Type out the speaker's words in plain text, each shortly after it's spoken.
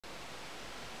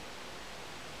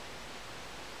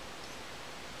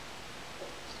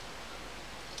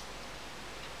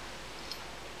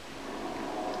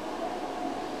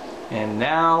And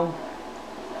now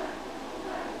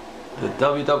the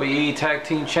WWE Tag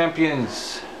Team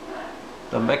Champions,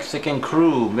 the Mexican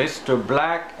Crew, Mr.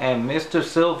 Black and Mr.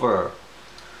 Silver.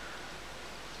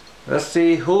 Let's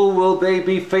see, who will they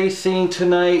be facing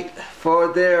tonight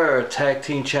for their Tag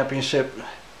Team Championship.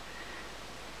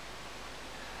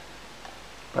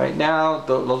 Right now,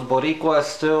 Los Boricuas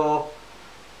still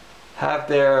have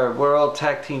their World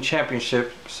Tag Team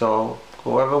Championship, so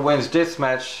whoever wins this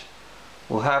match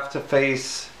will have to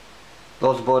face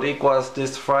Los Boricuas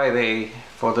this Friday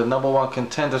for the #1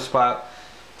 contender spot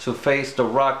to face The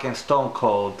Rock and Stone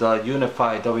Cold, the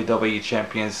unified WWE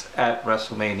champions, at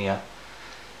WrestleMania.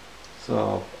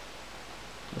 So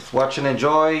let's watch and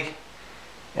enjoy,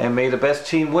 and may the best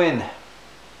team win.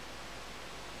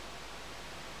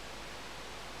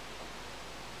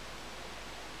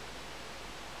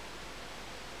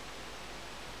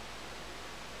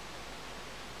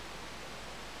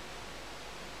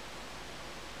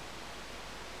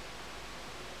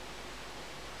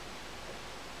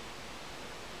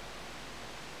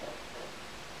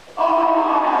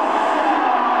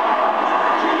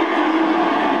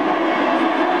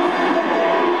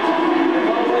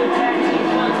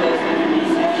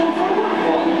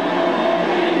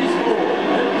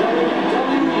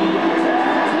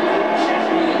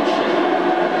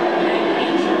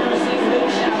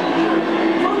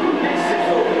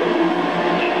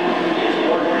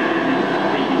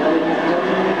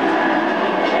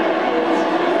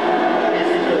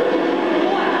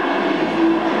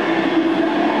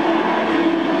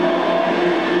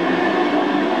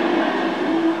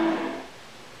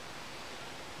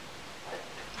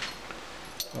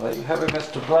 Well, you have it,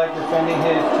 Mr. Black defending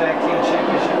his Tag Team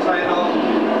Championship title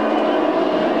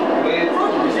with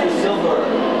Mr. Silver.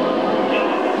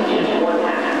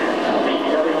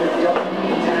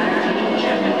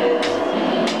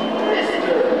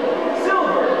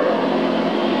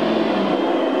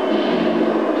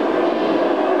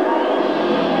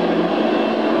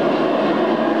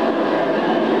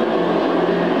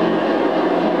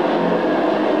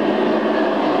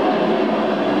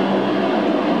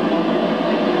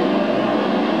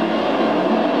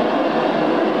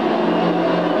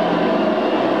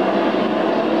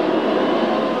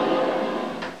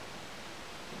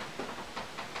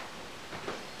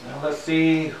 Let's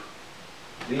see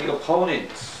the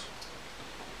opponents.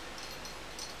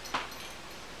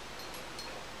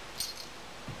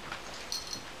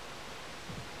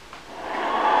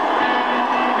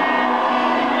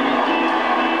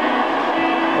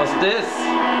 What's this?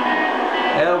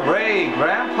 El Rey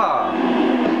Grandpa.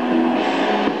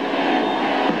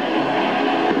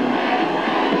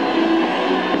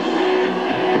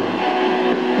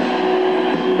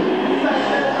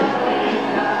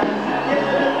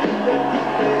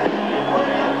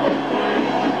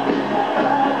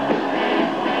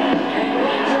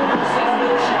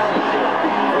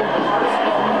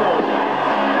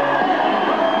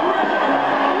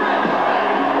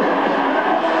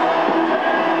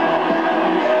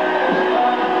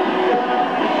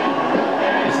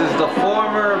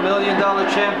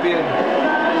 Champion.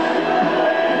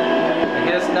 I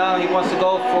guess now he wants to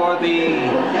go for the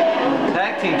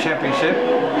Tag Team Championship.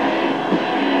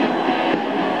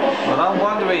 But I'm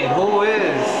wondering, who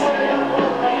is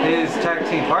his tag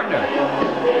team partner?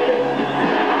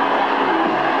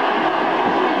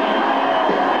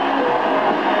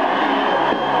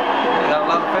 They got a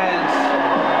lot of fans.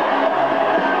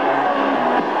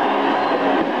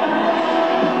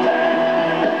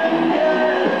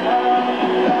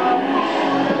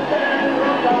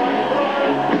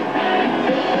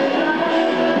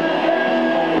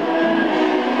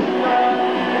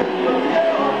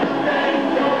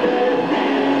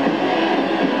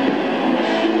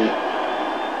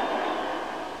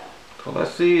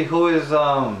 Let's see who is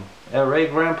El Rey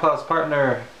Grandpa's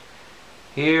partner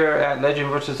here at Legend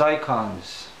vs.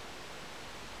 Icons.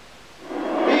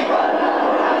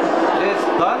 It's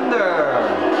Thunder,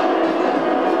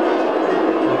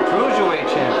 the Cruiserweight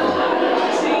champion.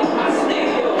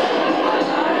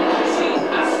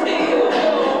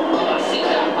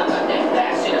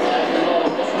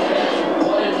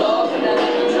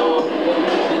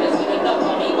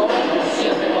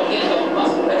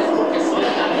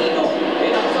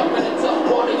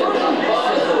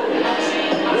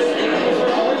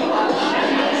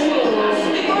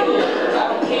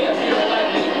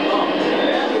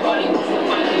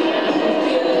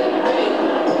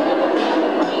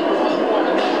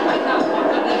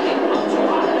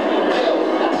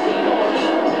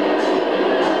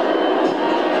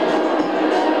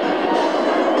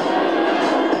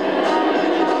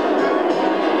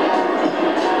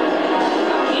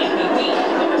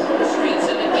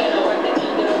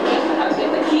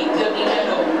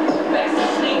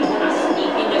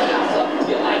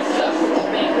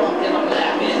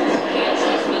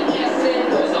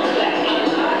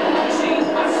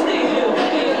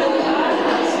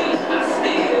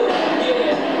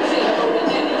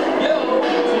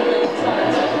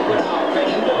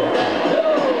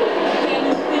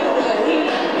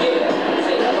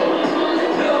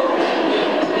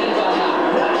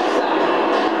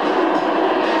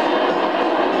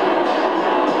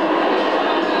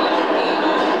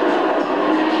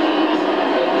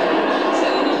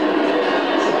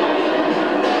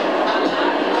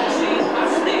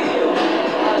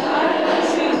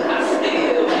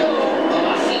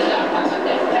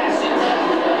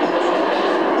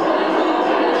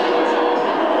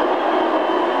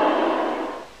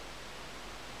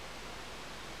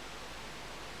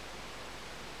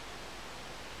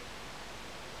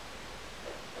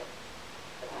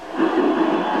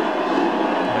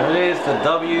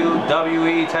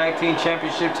 WWE Tag Team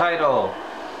Championship title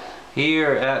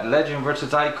here at Legend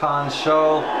vs. Icon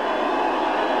show.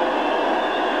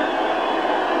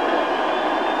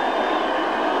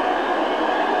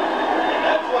 And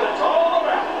that's what it's all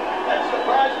about. That's the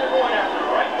prize they're going after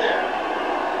right there.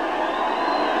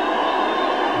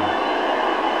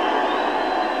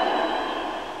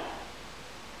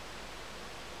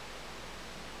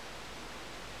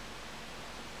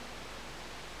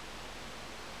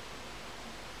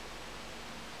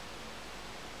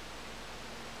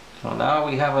 So now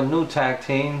we have a new tag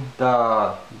team.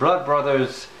 The Blood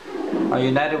Brothers are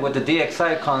united with the DX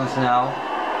Icons now.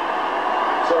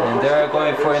 And they're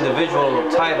going for individual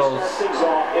titles.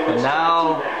 But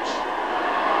now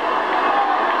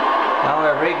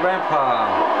our Ray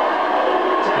Grandpa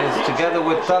is together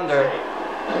with Thunder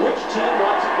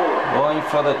going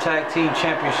for the Tag Team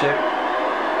Championship.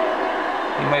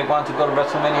 He may want to go to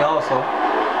WrestleMania also.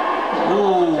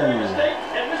 Ooh.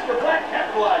 And Mr. Black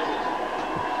capitalizes.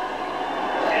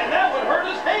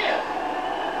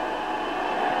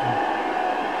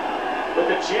 With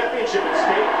the championship at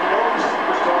stake, you know these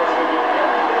superstars will do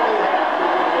everything they have to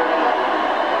win their night.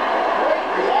 Great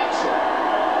reaction.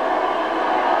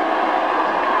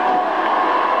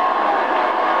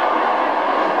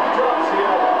 Drops the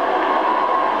elbow.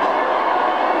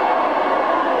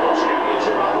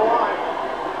 Championship on the line.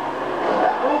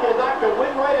 That move will knock the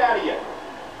wind right out of you.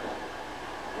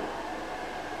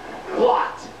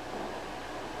 Blocked.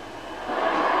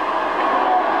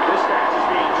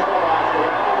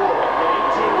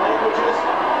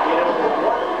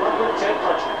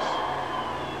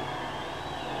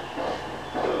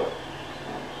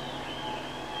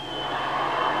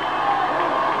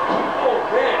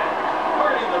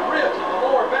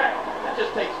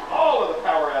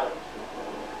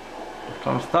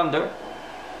 Comes Thunder.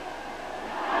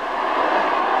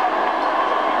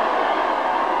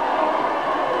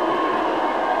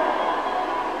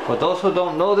 For those who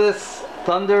don't know this,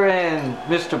 Thunder and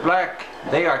Mr. Black,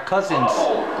 they are cousins.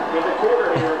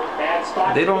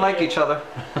 They don't like each other.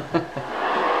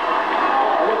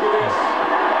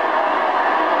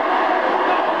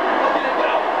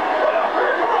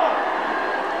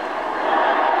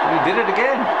 He did it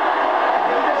again.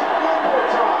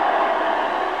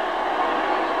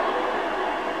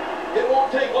 It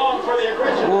won't take long for the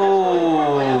aggression. Ooh.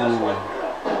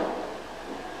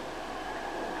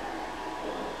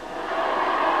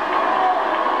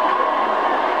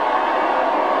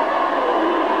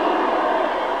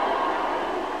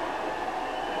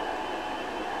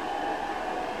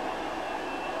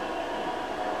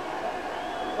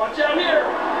 Watch out here.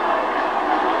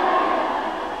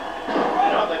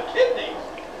 Right on the kidneys.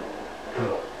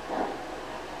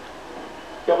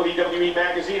 WWE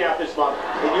Magazine out this month,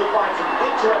 and you'll find some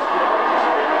interesting articles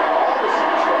here about all the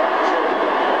superstars here in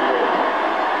WWE.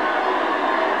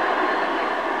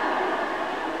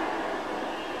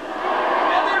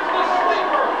 And there's the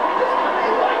sleeper. This could be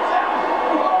lights out.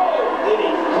 Whoa! And he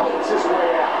fights his way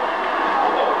out.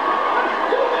 Uh-oh. How do you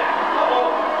do that? Uh-oh.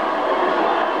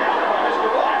 Counter by Mr.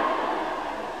 Black.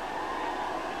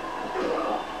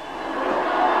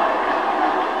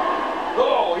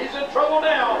 Oh, he's in trouble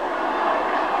now.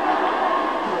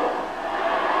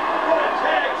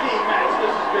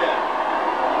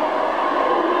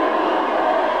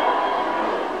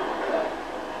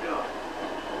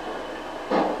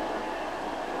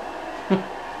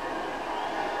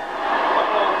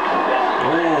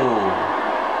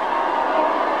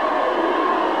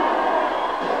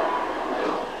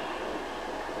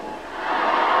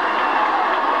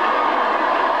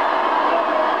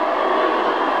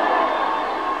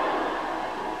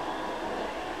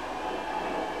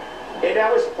 And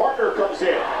now his partner comes in.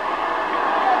 The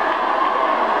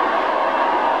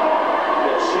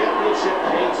championship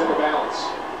hangs in the balance.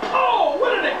 Oh,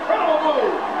 what an incredible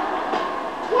move!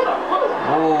 What a move!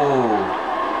 Oh.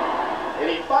 And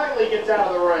he finally gets out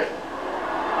of the ring.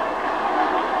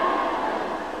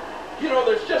 You know,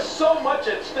 there's just so much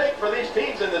at stake for these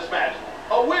teams in this match.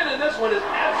 A win in this one is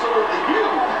absolutely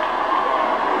huge.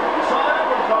 You saw that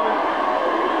one coming.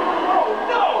 Oh,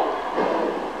 no!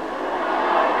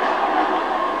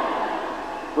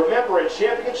 Remember, in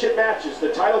championship matches, the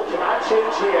title cannot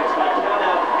change hands by count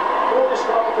out or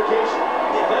disqualification.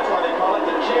 Yeah, that's why they call it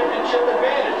the championship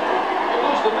advantage. You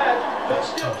lose the match, but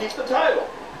still keep the title.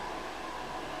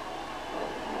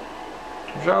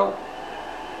 Joe.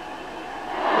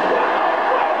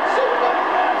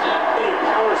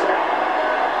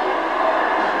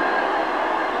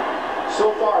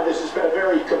 So far, this has been a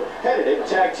very competitive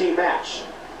tag team match.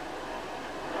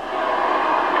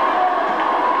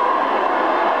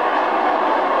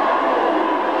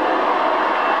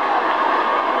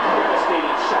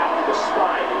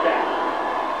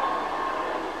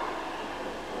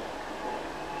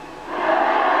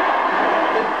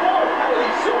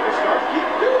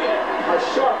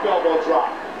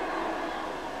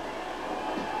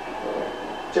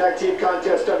 Tag team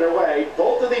contest underway.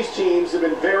 Both of these teams have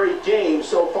been very game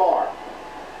so far.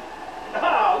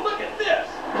 Ah, look at this.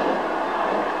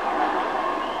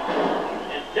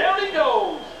 And down he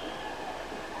goes.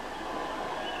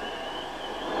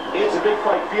 It's a big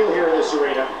fight feel here in this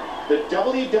arena. The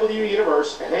WWE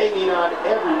Universe hanging on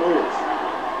every move.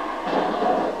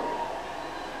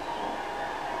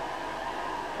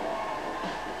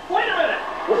 Wait a minute!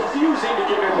 Refusing to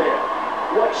give in there.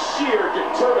 What sheer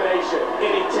determination.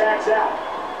 And he tags out.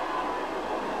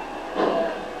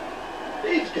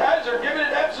 These guys are giving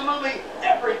it absolutely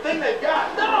everything they've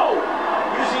got. No!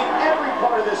 Using every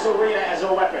part of this arena as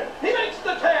a weapon. He makes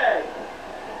the tag.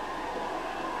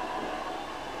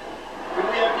 Could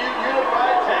we have new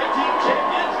unified tag team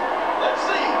champions? Let's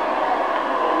see.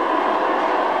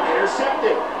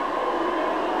 Intercepting.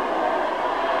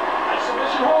 Nice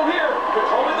submission hold here.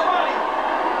 Controlling the body.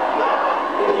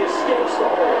 And he escapes the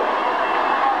hold.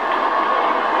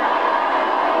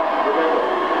 Remember,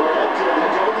 we're up to the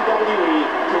WWE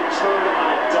can turn on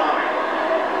a dime.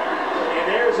 And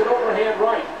there's an overhand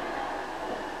right.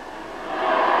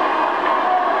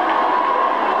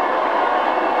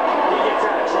 He gets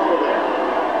out of trouble there.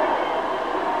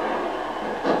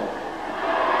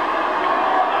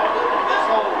 This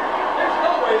hold, there's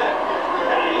no way that gets good.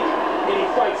 And he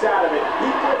fights out of it. He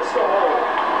flips the hold.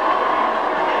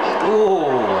 Ooh.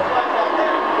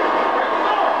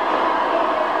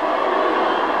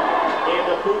 And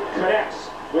the boot connects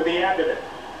with the abdomen.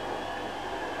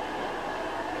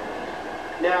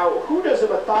 Now, who does a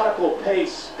methodical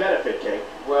pace benefit, King?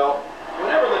 Well,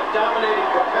 whenever the dominating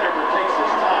competitor takes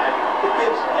his time, it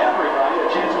gives everybody a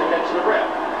chance to catch the breath.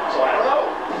 So I don't know.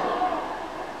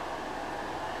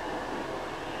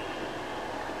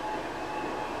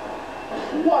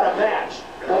 What a match!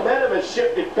 Momentum has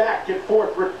shifted back and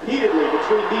forth repeatedly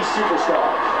between these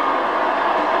superstars.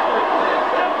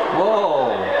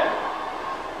 Whoa.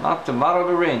 Knocked him out of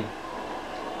the ring.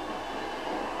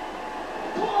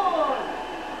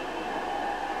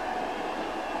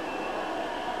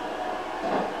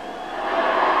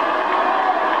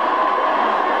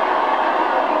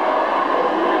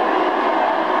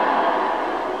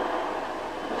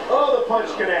 Oh, the punch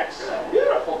connects.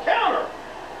 Beautiful counter.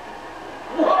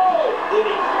 Whoa! And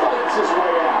he fights his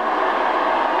way out.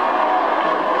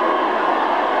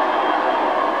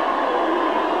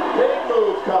 Big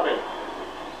move coming.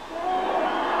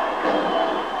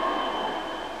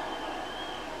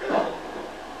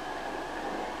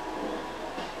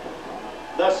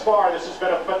 Thus far, this has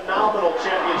been a phenomenal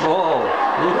championship. Whoa.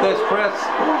 Lucas Press.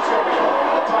 Who's going to be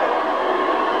holding the title?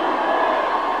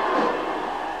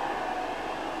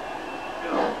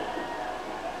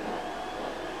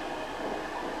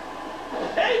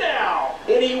 Hey now!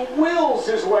 And he wills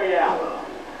his way out.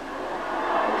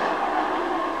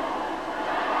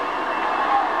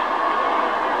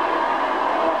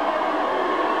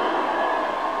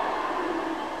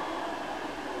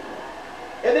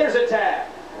 And there's a tag.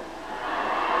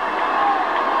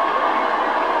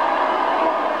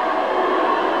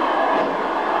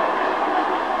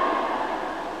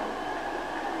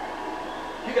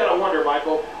 You gotta wonder,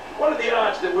 Michael, what are the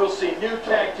odds that we'll see new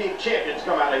tag team champions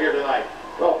come out of here tonight?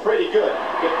 Well, pretty good.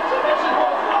 Submission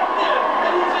hold locked in,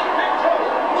 and he's in big trouble.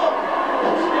 Look,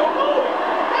 he's still moving.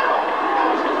 How? How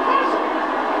is this possible?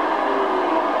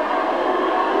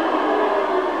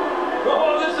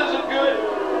 Oh, this isn't good.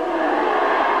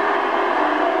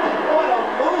 What a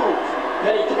move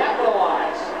that he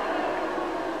capitalized.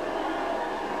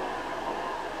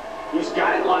 He's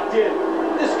got it locked in.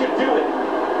 This could do it.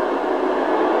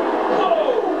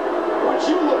 Would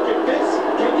you look at this?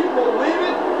 Can you believe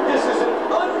it? This is an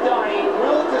undying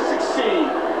will to succeed.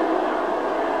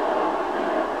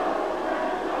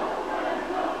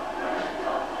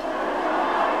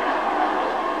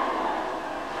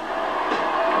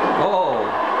 Oh.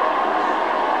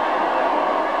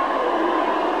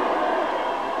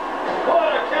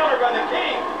 What a counter by the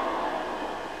King.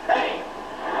 Hey.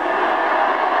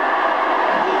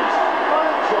 He's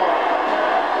fragile.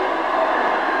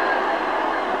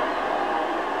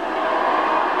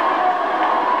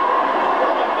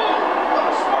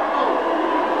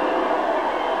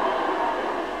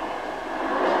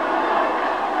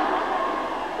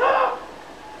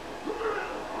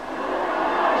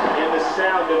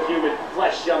 Sound of human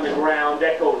flesh on the ground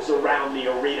echoes around the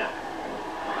arena.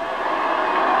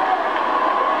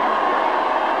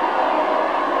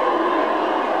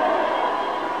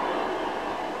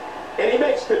 And he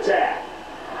makes the tag.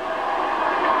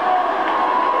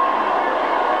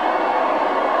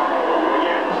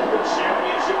 Again, the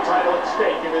championship title at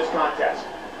stake in this contest.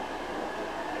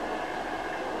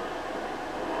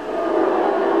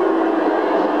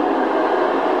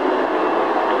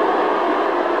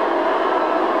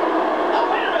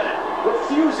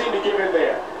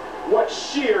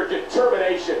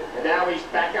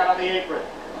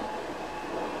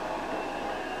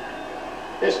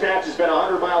 This match has been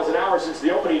 100 miles an hour since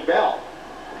the opening bell.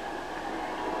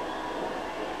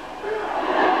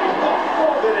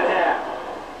 Folded in half.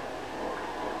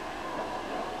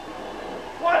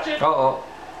 Watch it. Uh-oh.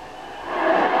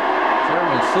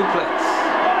 German suplex.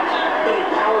 Watch it. And he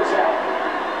powers out.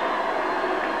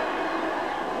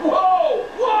 Whoa!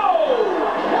 Whoa!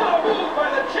 What a move by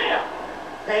the champ.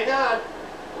 Hang on.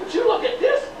 Would you look at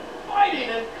this? Fighting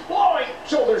and clawing.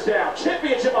 Shoulders down.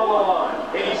 Championship on the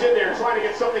line. And he's in there trying to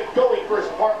get something going for his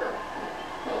partner.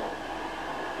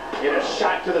 Get a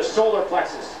shot to the solar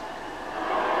plexus.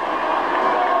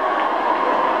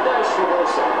 Nice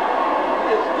reversal.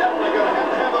 He is definitely going to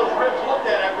have those ribs looked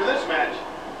at after this match.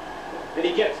 And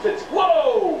he gets the...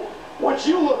 Whoa! Would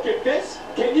you look at this?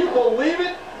 Can you believe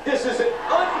it? This is an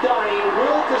undying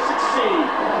will to succeed.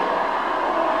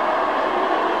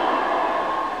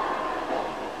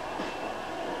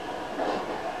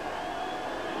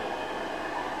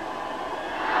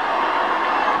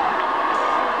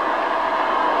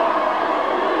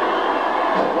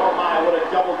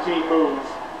 Team moves.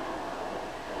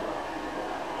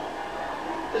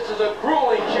 This is a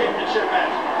grueling championship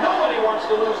match. Nobody wants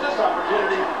to lose this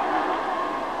opportunity.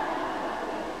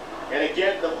 And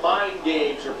again, the mind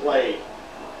games are played.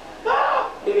 Ah!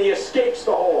 And he escapes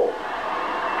the hold.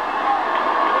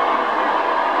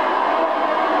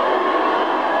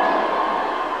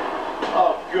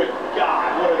 Oh, good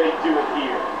God, what are they doing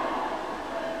here?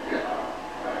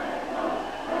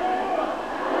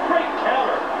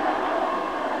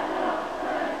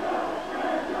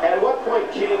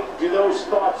 King, do those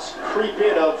thoughts creep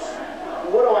in of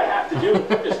what do I have to do to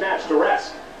put this match to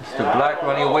rest? Mr. Black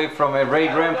running away from a Ray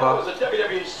Grandpa. As a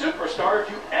WWE superstar, if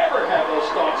you ever have those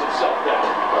thoughts of self-doubt.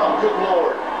 Oh, good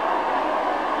Lord.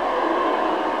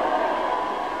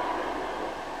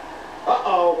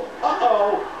 Uh-oh.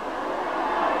 Uh-oh.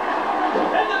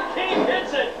 And the King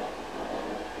hits it.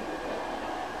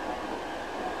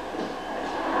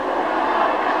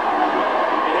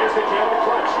 And here's the camel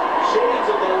clutch. Shades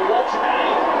of the lunch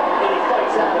bag, and he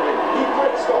fights out of it. He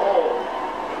breaks the hold.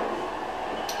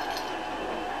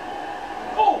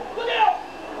 Oh, look out!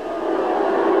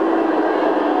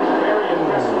 Very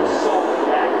impressive assault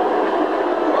attack.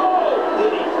 Oh,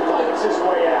 and he fights his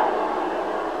way out.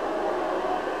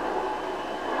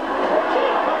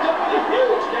 King comes up with a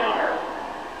huge counter.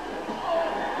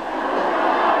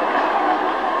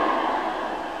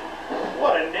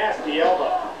 What a nasty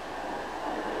elbow.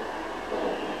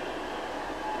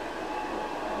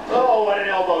 Oh, what an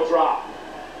elbow drop.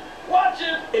 Watch it!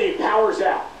 And he powers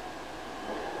out.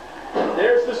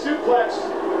 There's the suplex.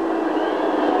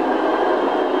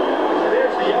 And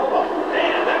there's the elbow.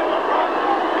 Man, that one rocked.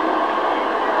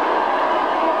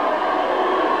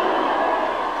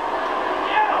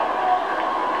 Yeah!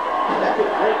 That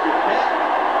could break your back.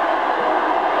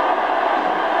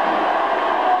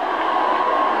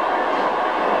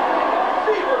 A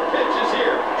fever pitch is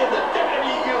here in the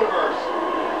WWE Universe.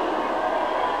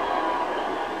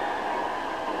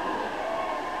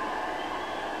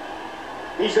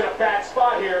 He's in a bad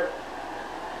spot here.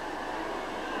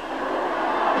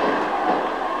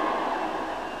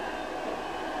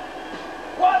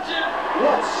 Watch it!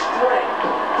 What strength!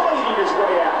 Fighting his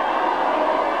way out.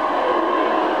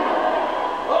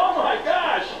 Oh my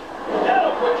gosh!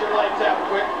 That'll put your lights out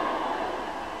quick.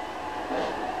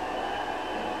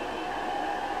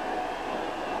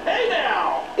 Hey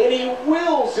now! And he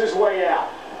wills his way out.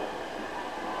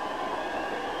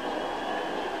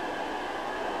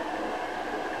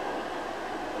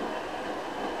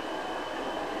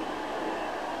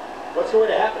 What's going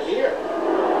to happen here?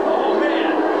 Oh,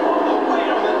 man. Oh, the weight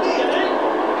on the knee and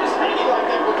ankle. Just hanging like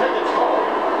that will take its toll.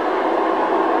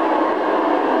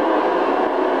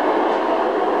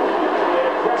 An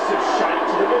aggressive shot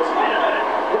to the midst. Wait a minute.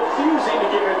 Refusing to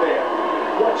give in there.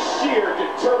 What sheer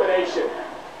determination.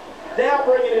 Now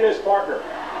bringing in his partner.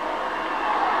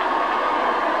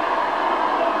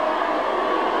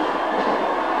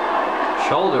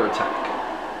 Shoulder attack.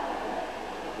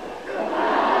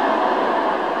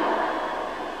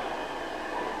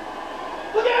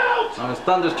 On his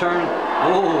Thunder's turn.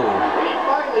 Oh! And he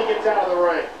finally gets out of the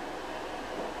ring.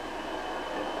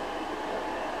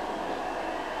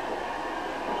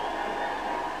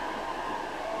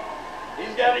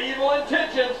 He's got evil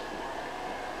intentions.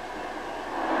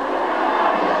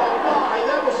 Oh my,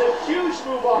 that was a huge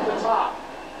move off the top.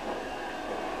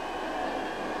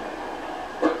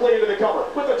 Quickly into the cover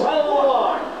with the title on the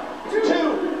line. 2.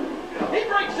 He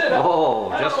breaks it up.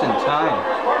 Oh, just in time.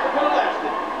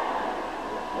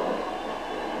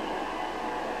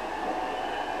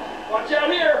 Watch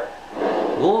out here.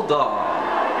 Bulldog.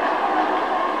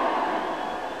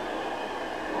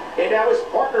 And now his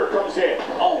partner comes in.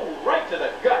 Oh, right to the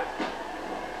gut.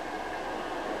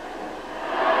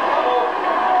 Uh-oh.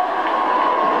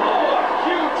 Oh, a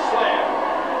huge slam.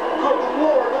 Good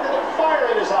Lord, look at the fire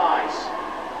in his eyes.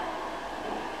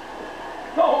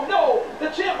 Oh, no,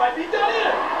 the champ might be done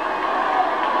in.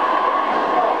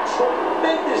 Oh,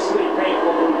 tremendously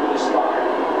painful move to the spine.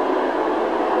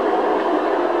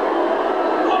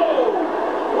 Whoa!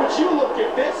 Would you look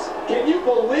at this? Can you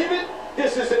believe it?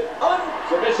 This is an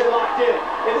submission locked in,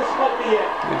 and this might be it.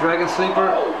 The Dragon Sleeper.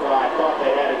 Oh, God, I thought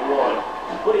they had it won,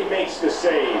 but he makes the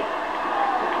save.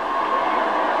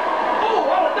 Oh,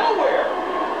 out of nowhere!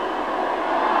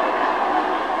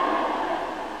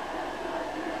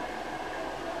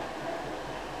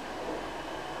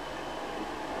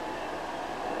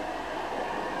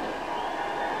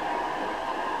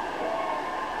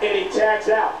 And he tags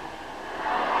out.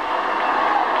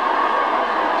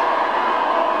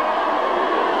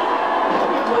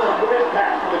 Good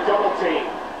impact for the double team.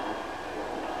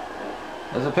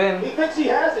 There's a pin. He thinks he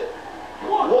has it.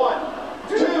 One,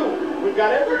 two. We've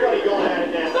got everybody going at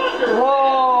it now.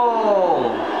 Whoa!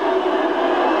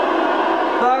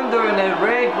 Thunder and the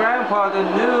Ray Grandpa, the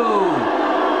new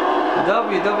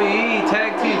WWE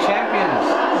Tag Team Champions.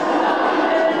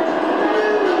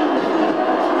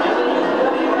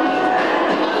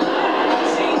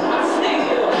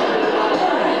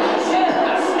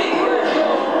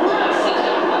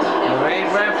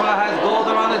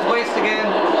 Again.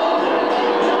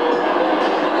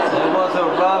 It was a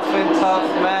rough and tough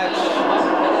match,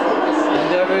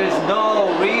 and there is no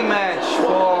rematch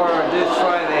for this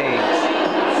Friday.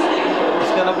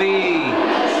 It's gonna be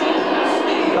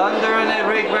Thunder and El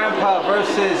Rey Grandpa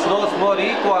versus Los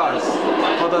Boricuas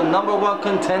for the #1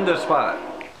 contender spot.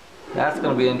 That's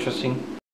gonna be interesting.